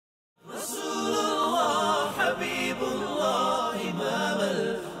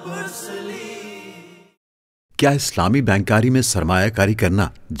क्या इस्लामी बैंकारी में सरमायाकारी करना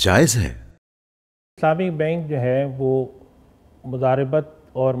जायज़ है? इस्लामिक बैंक जो है वो मुदारबत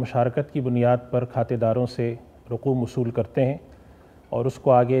और मुशारकत की बुनियाद पर खातेदारों से रकूम वसूल करते हैं और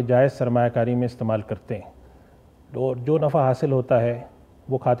उसको आगे जायज़ सरमायाकारी में इस्तेमाल करते हैं और जो नफ़ा हासिल होता है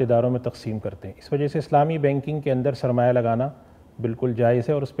वो खातेदारों में तकसीम करते हैं। इस वजह से इस्लामी बैंकिंग के अंदर सरमाया लगाना बिल्कुल जायज़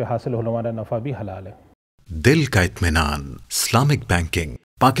है और उस पर हासिल होने वाला नफ़ा भी हलाल है। दिल का इत्मीनान। इस्लामिक बैंकिंग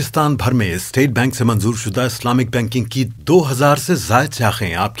पाकिस्तान भर में स्टेट बैंक से मंजूर शुदा इस्लामिक बैंकिंग की 2000 से ज़ायद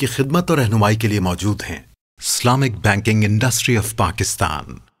शाखें आपकी खिदमत और रहनुमाई के लिए मौजूद हैं। Islamic banking industry of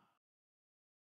Pakistan.